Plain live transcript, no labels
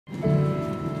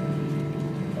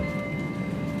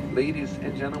Ladies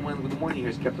and gentlemen, good morning.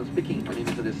 Here's Captain speaking. My name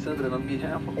is Alessandra, and on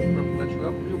behalf of Home, let's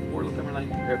welcome you for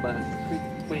Latam Airbus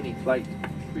 320 flight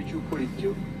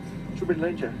 3242 to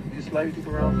Berlândia. This flight will take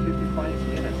around 55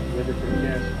 minutes. Weather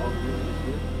forecast on route is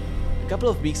good. A couple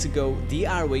of weeks ago,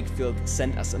 DRWakefield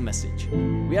sent us a message.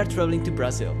 We are traveling to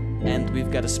Brazil, and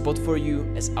we've got a spot for you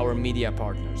as our media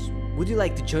partners. Would you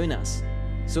like to join us?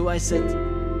 So I said,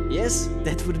 yes,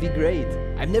 that would be great.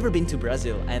 I've never been to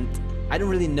Brazil, and I don't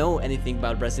really know anything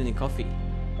about Brazilian coffee.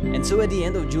 And so at the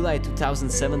end of July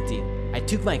 2017, I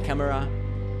took my camera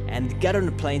and got on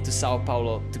a plane to Sao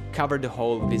Paulo to cover the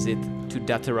whole visit to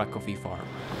Daterra Coffee farm.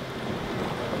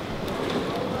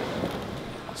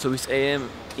 So it's AM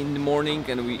in the morning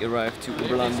and we arrived to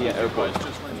Berlândia airport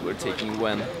and we're taking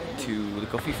Wen to the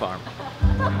coffee farm.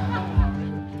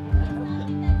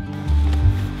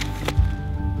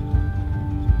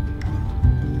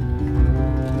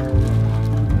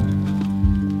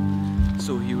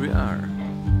 So here we are.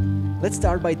 Let's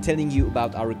start by telling you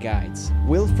about our guides,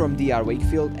 Will from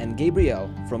DRWakefield and Gabriel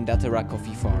from Daterra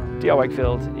Coffee Farm.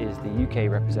 DRWakefield is the UK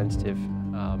representative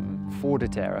for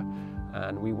Daterra,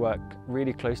 and we work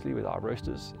really closely with our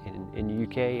roasters in the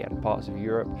UK and parts of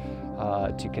Europe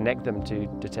to connect them to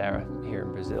Daterra here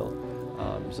in Brazil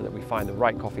so that we find the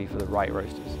right coffee for the right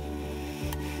roasters.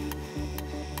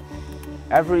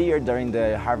 Every year during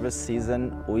the harvest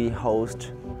season, we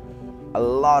host a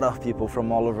lot of people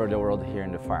from all over the world here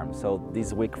in the farm. So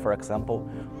this week, for example,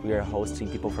 we are hosting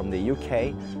people from the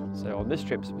UK. So on this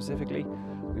trip specifically,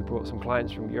 we brought some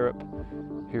clients from Europe,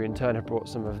 who in turn have brought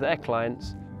some of their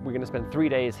clients. We're going to spend 3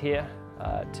 days here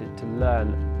to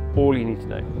learn all you need to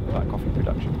know about coffee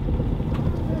production.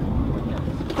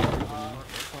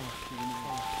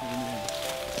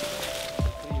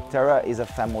 Daterra is a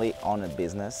family-owned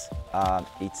business.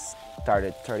 It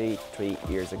started 33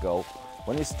 years ago.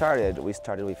 When we started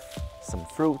with some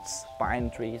fruits,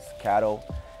 pine trees, cattle,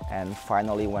 and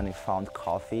finally when we found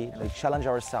coffee, we challenged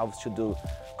ourselves to do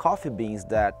coffee beans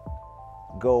that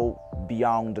go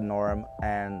beyond the norm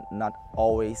and not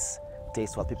always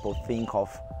taste what people think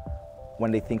of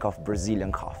when they think of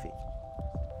Brazilian coffee.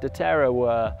 Daterra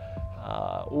were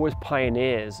always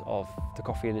pioneers of the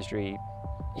coffee industry,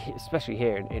 especially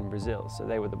here in Brazil. So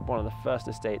they were one of the first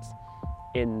estates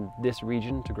in this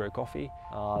region to grow coffee.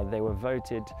 They were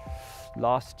voted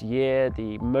last year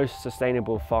the most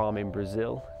sustainable farm in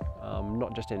Brazil,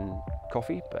 not just in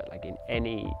coffee, but like in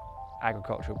any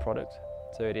agricultural product.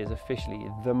 So it is officially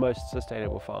the most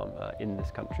sustainable farm in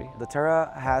this country.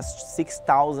 Daterra has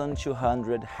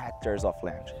 6,200 hectares of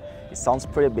land. It sounds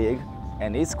pretty big,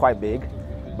 and it's quite big,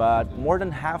 but more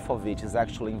than half of it is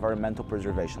actually environmental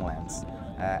preservation lands,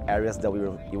 areas that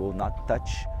you will not touch.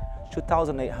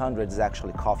 2,800 is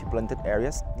actually coffee planted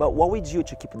areas. But what we do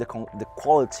to keep the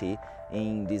quality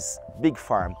in this big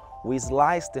farm, we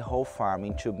slice the whole farm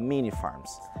into mini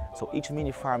farms. So each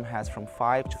mini farm has from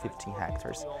 5 to 15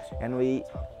 hectares. And we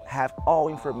have all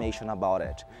information about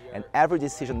it. And every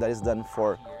decision that is done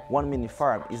for one mini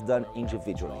farm is done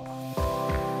individually.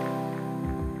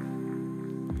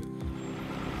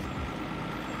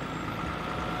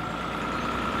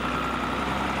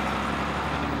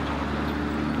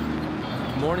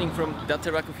 Morning from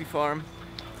Daterra Coffee Farm.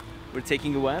 We're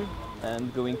taking a van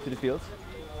and going to the field.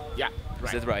 Yeah,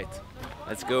 right. Is that right?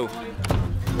 Let's go.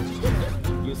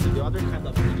 You see the other kind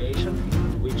of irrigation,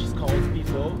 which is called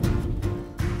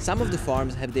pivot. Some of the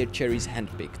farms have their cherries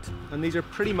handpicked. And these are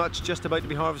pretty much just about to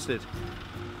be harvested.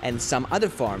 And some other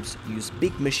farms use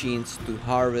big machines to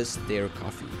harvest their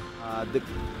coffee. The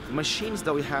machines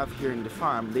that we have here in the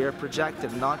farm, they are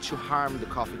projected not to harm the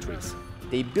coffee trees.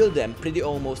 They build them pretty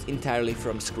almost entirely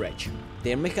from scratch.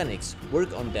 Their mechanics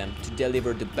work on them to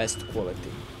deliver the best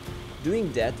quality.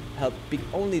 Doing that helps pick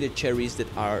only the cherries that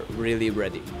are really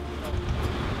ready.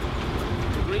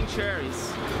 The green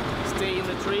cherries stay in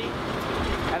the tree,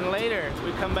 and later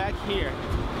we come back here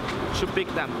to pick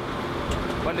them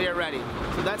when they are ready.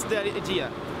 So that's the idea,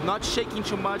 not shaking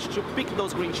too much to pick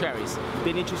those green cherries.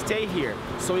 They need to stay here.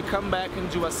 So we come back and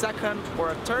do a second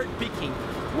or a third picking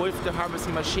with the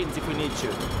harvesting machines if we need to.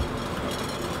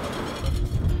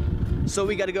 So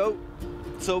we gotta go.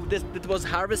 So that was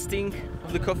harvesting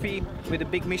of the coffee with a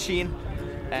big machine,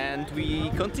 and we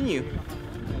continue.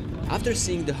 After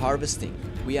seeing the harvesting,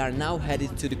 we are now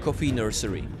headed to the coffee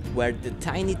nursery, where the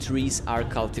tiny trees are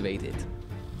cultivated.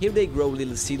 Here they grow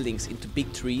little seedlings into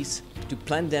big trees to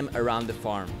plant them around the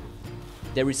farm.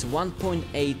 There is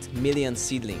 1.8 million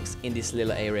seedlings in this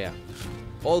little area,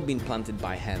 all been planted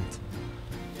by hand.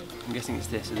 I'm guessing it's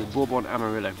this, the Bourbon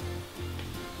Amarillo,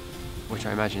 which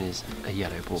I imagine is a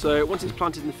yellow bourbon. So once it's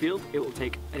planted in the field, it will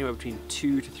take anywhere between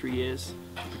 2 to 3 years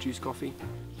to produce coffee.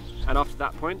 And after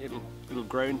that point, it'll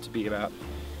grow to be about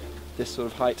this sort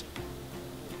of height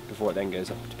before it then goes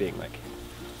up to being like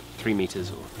 3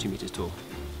 meters or 2 meters tall.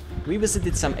 We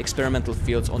visited some experimental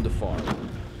fields on the farm,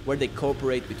 where they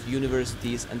cooperate with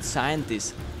universities and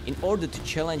scientists in order to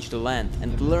challenge the land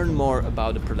and learn more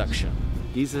about the production.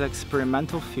 This is an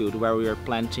experimental field where we are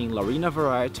planting Laurina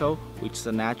varietal, which is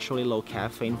a naturally low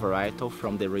caffeine varietal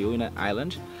from the Reunion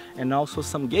Island, and also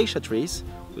some geisha trees,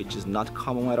 which is not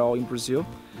common at all in Brazil.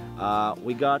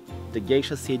 We got the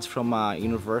geisha seeds from a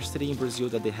university in Brazil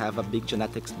that they have a big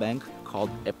genetics bank called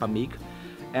EPAMIG,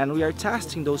 and we are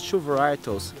testing those 2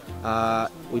 varietals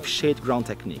with shade grown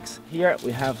techniques. Here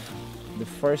we have the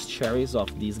first cherries of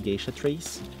these geisha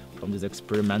trees from this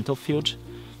experimental field.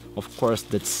 Of course,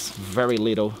 that's very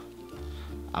little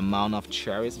amount of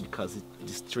cherries because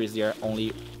these trees are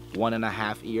only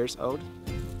 1.5 years old.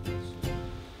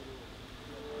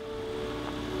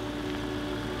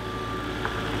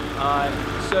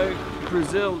 So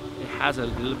Brazil has a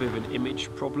little bit of an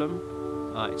image problem.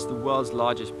 It's the world's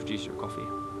largest producer of coffee.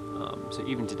 So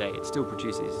even today, it still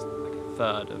produces like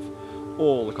 1/3 of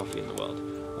all the coffee in the world.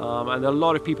 And a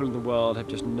lot of people in the world have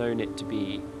just known it to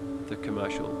be the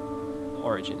commercial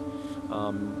origin.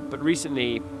 But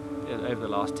recently, over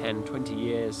the last 10, 20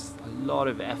 years, a lot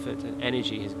of effort and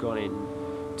energy has gone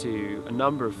into a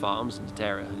number of farms, and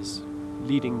Daterra is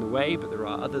leading the way, but there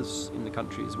are others in the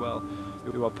country as well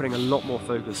who are putting a lot more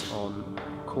focus on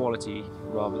quality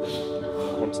rather than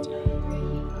quantity.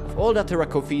 Of all Daterra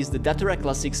coffees, the Daterra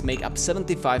Classics make up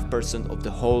 75% of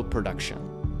the whole production.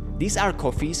 These are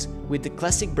coffees with the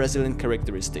classic Brazilian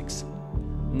characteristics.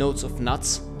 Notes of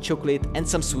nuts, chocolate and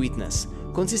some sweetness,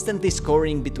 consistently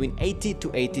scoring between 80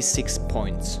 to 86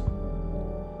 points.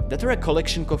 Daterra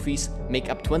Collection coffees make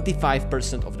up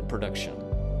 25% of the production.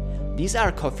 These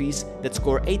are coffees that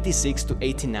score 86 to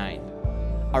 89,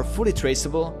 are fully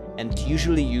traceable and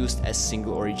usually used as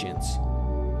single origins.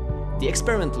 The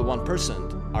experimental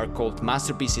 1% are called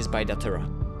masterpieces by Daterra.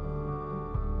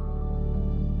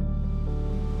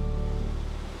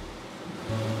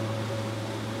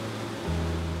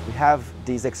 We have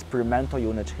this experimental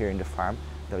unit here in the farm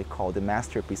that we call the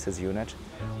masterpieces unit,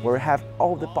 where we have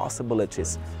all the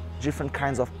possibilities, different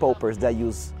kinds of pulpers that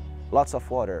use lots of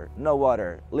water, no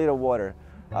water, little water,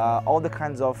 all the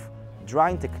kinds of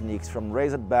drying techniques from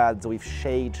raised beds with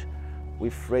shade,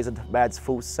 with raised beds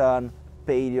full sun,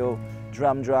 patio,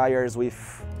 drum dryers with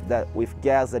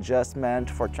gas adjustment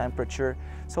for temperature.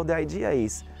 So the idea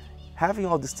is having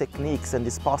all these techniques and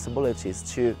these possibilities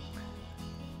to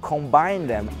combine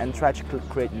them and try to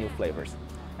create new flavors.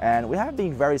 And we have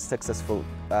been very successful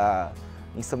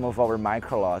in some of our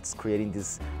micro lots, creating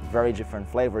these very different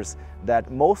flavors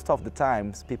that most of the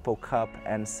times people cup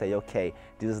and say, okay,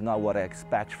 this is not what I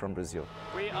expect from Brazil.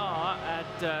 We are at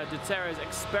Daterra's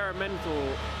experimental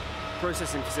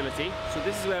processing facility. So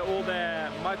this is where all their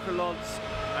micro lots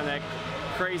and their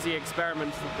crazy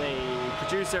experiments that they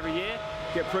produce every year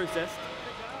get processed.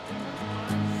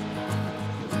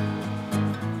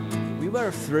 We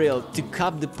were thrilled to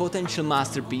cup the potential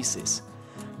masterpieces.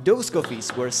 Those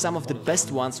coffees were some of the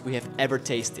best ones we have ever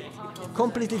tasted,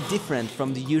 completely different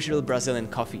from the usual Brazilian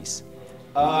coffees.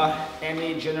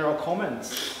 Any general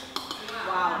comments?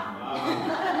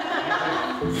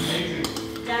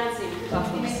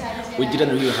 We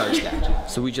didn't rehearse that.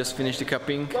 So we just finished the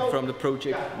cupping from the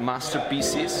project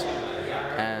Masterpieces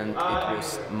and it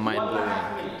was mind-blowing.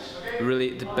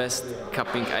 Really the best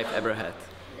cupping I've ever had.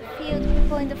 Field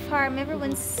people in the farm,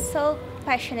 everyone's so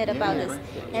passionate about this.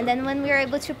 And then when we are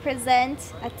able to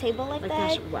present a table like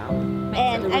that,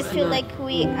 and I feel like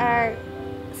we are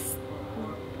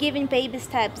giving baby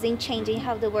steps in changing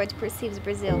how the world perceives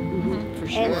Brazil. For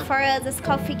sure. And for us as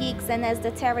coffee geeks and as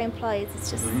Daterra employees,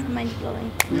 it's just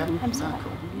mind-blowing. I'm so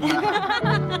happy.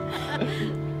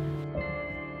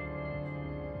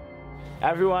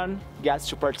 Everyone gets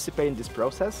to participate in this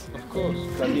process. Of course.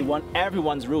 Because we want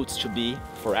everyone's roots to be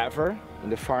forever in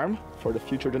the farm for the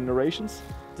future generations.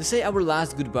 To say our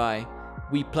last goodbye,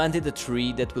 we planted a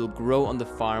tree that will grow on the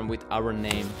farm with our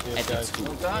name at its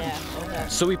root.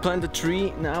 So we plant the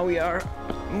tree, now we are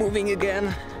moving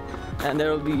again, and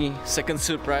there will be second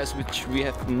surprise which we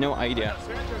have no idea.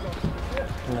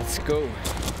 Let's go.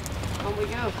 On we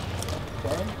go.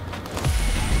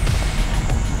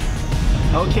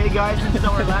 Okay guys, this is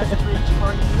our last treat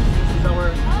for you. This is our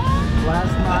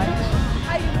last night.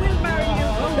 I will marry you.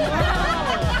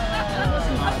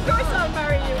 Of course I'll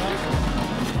marry you.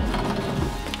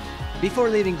 Before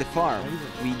leaving the farm,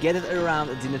 we gathered around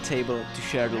a dinner table to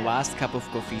share the last cup of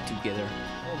coffee together.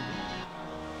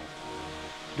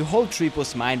 The whole trip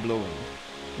was mind-blowing.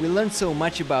 We learned so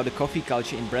much about the coffee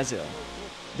culture in Brazil.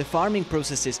 the farming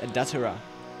processes at Daterra,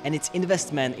 and its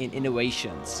investment in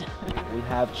innovations. We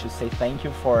have to say thank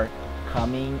you for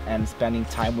coming and spending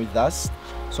time with us.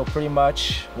 So pretty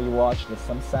much we watched the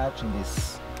sunset in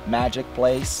this magic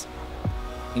place,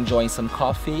 enjoying some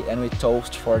coffee, and we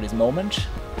toast for this moment.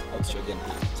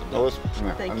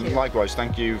 And likewise,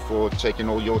 thank you for taking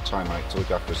all your time out to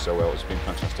look after us so well. It's been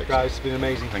fantastic. Guys, it's been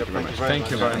amazing. Thank you very much.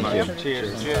 Thank you very much.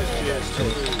 Cheers.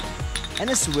 And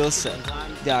as Will said,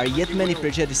 there are yet many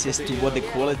prejudices to what the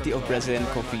quality of Brazilian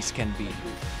coffees can be.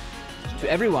 To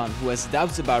everyone who has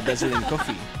doubts about Brazilian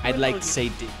coffee, I'd like to say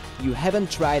this: you haven't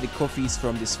tried the coffees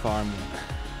from this farm yet.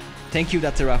 Thank you,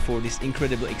 Daterra, for this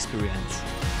incredible experience.